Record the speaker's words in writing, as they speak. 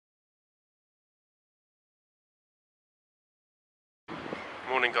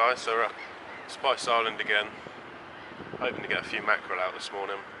Morning guys, so we're at Spice Island again, hoping to get a few mackerel out this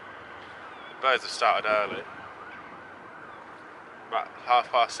morning. The birds have started early, about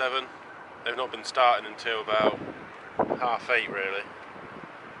 7:30. They've not been starting until about 8:30 really.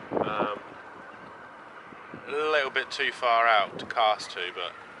 A little bit too far out to cast to,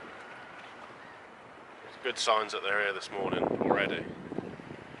 but it's good signs that they're here this morning already.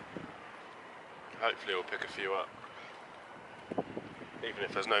 Hopefully we'll pick a few up. Even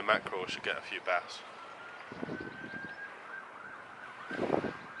if there's no mackerel, we should get a few bass.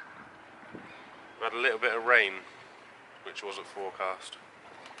 We had a little bit of rain, which wasn't forecast.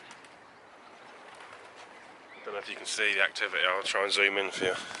 Don't know if you can see the activity. I'll try and zoom in for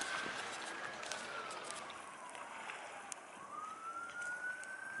you.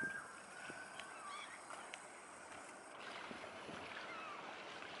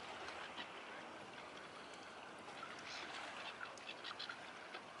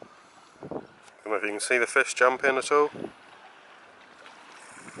 I don't know if you can see the fish jump in at all.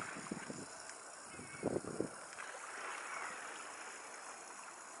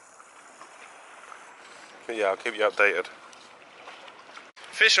 But yeah, I'll keep you updated.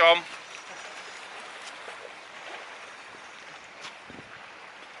 Fish on!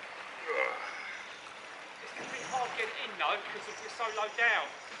 It's a bit hard getting in though because we're so low down.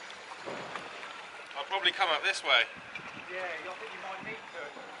 I'll probably come up this way. Yeah, I think you might need to.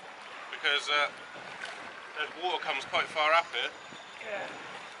 Because the water comes quite far up here. Yeah.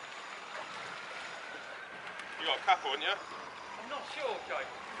 You got a couple, haven't you? I'm not sure, Jake.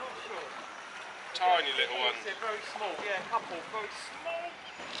 I'm not sure. Tiny little ones. They're very small. Yeah, a couple. Very small.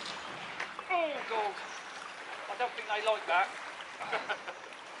 Oh, God. I don't think they like that.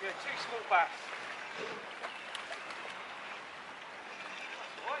 Yeah, two small bass.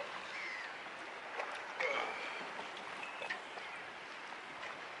 That's all right.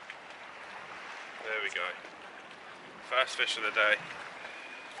 There we go. First fish of the day.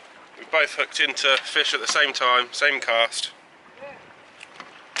 We both hooked into fish at the same time, same cast. Yeah.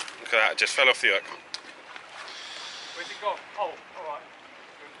 Look at that, it just fell off the hook. Where's it gone? Oh, alright.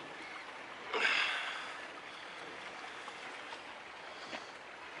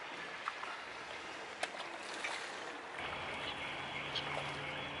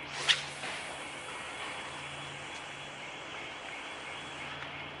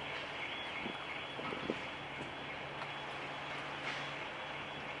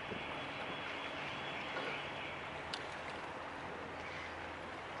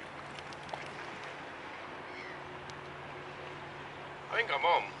 I think I'm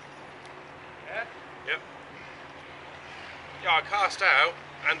on. Yeah? Yep. Yeah, I cast out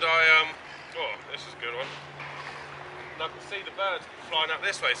and oh, this is a good one. And I could see the birds flying up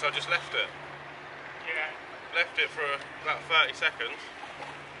this way, so I just left it. Yeah. Left it for about 30 seconds.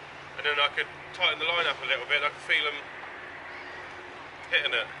 And then I could tighten the line up a little bit and I could feel them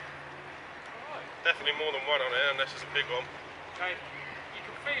hitting it. Alright. Definitely more than one on it, unless it's a big one. Okay. You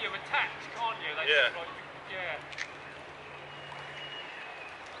can feel them attached, can't you? They Yeah. just like, yeah.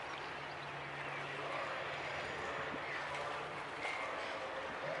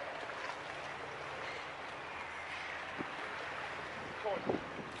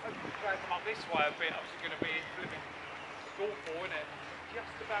 Drag them up this way a bit, obviously going to be living awful, isn't it?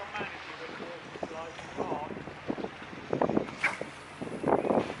 Just about managing when the water's like hard.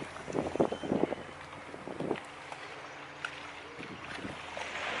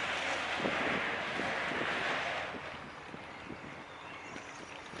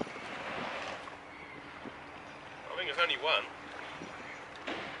 I think it's only one.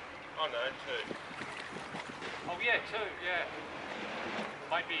 Oh no, two. Oh yeah, two, yeah.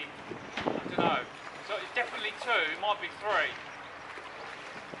 Maybe, I don't know. So it's definitely two, it might be three.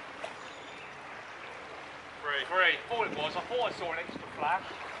 Three, thought it was. I thought I saw an extra flash.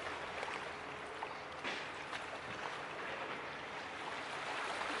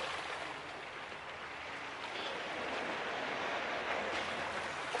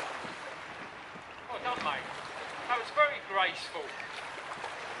 Well done, mate. That was very graceful.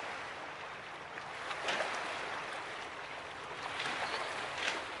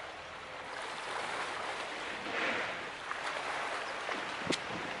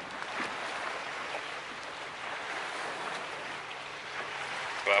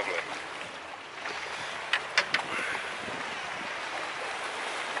 Lovely.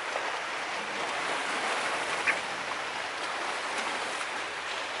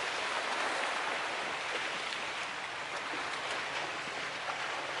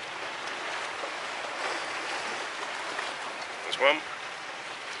 There's one.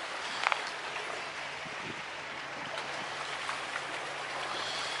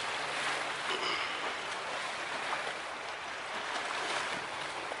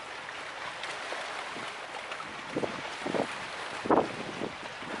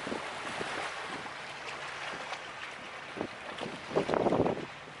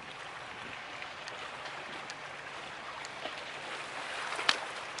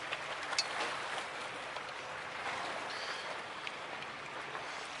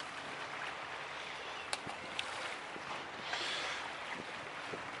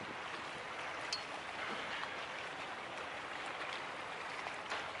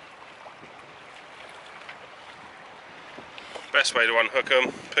 Best way to unhook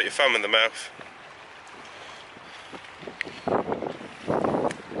them, put your thumb in the mouth,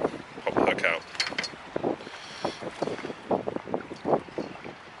 pop the hook out.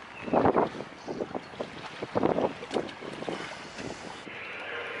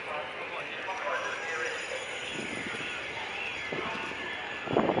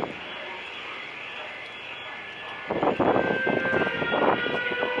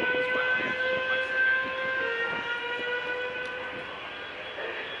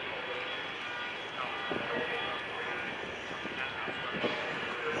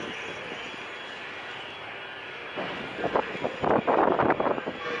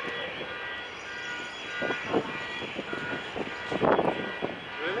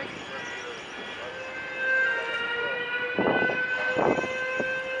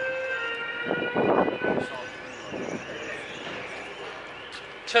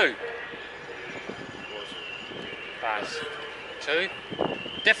 Two. Baz. Two?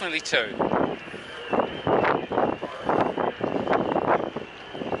 Definitely two.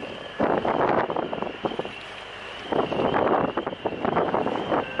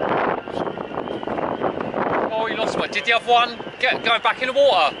 Oh, you lost one. Did the other one go back in the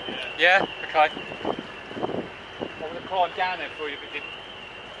water? Yeah? Okay. I would have climbed down there for you if it didn't.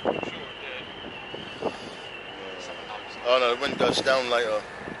 I'm sure it did. Oh no, the wind goes down later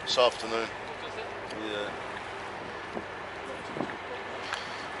this afternoon. Does it? Yeah.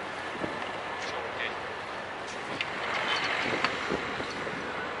 Sure it did.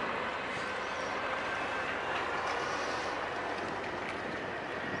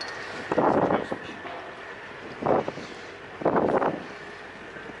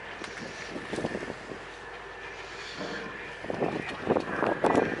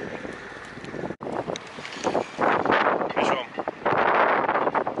 Fish on.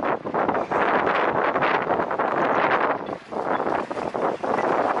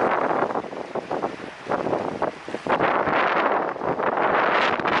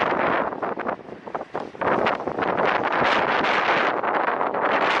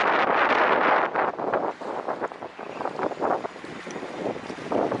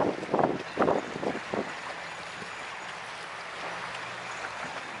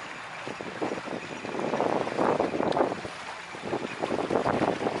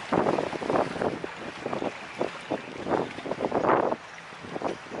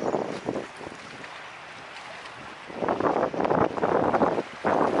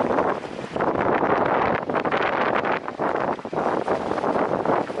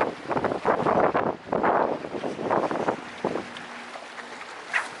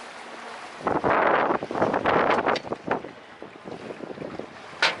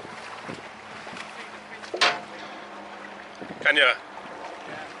 Can you?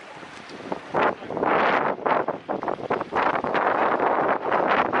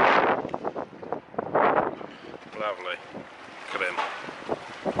 Lovely. Look at him.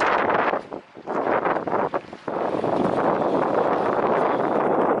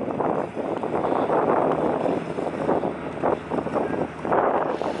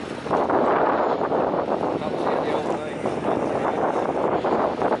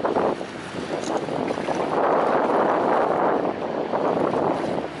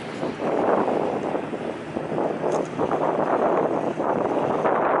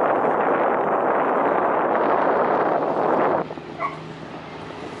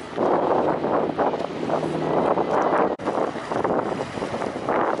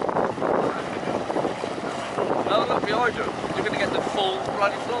 Oh, look behind you. You're going to get the full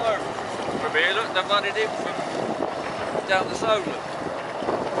bloody flyer from here. Look, they've run it in from down the Solent.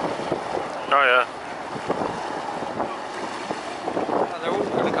 Oh yeah. And they're all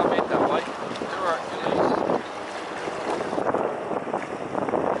going to come in that way. They're Hercules.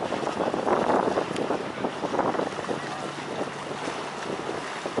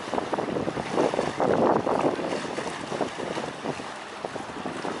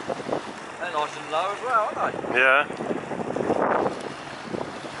 They're nice and low as well, aren't they? Yeah.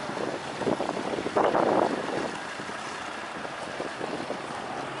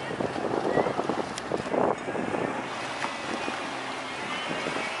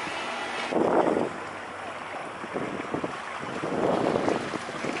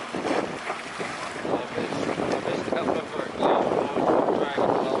 There's a couple of Hercules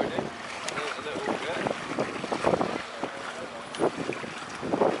dragging behind it. There's a little bit.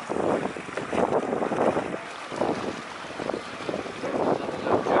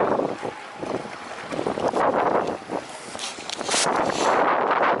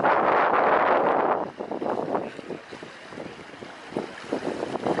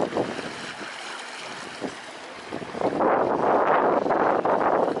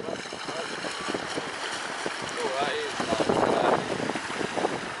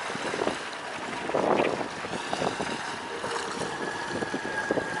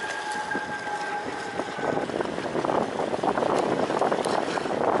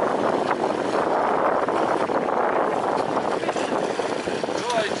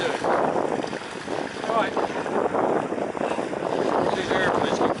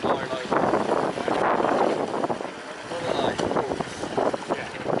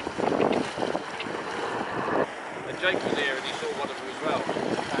 Jake was here and he saw one of them as well.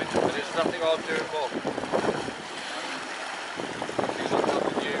 And there's nothing I'll do more.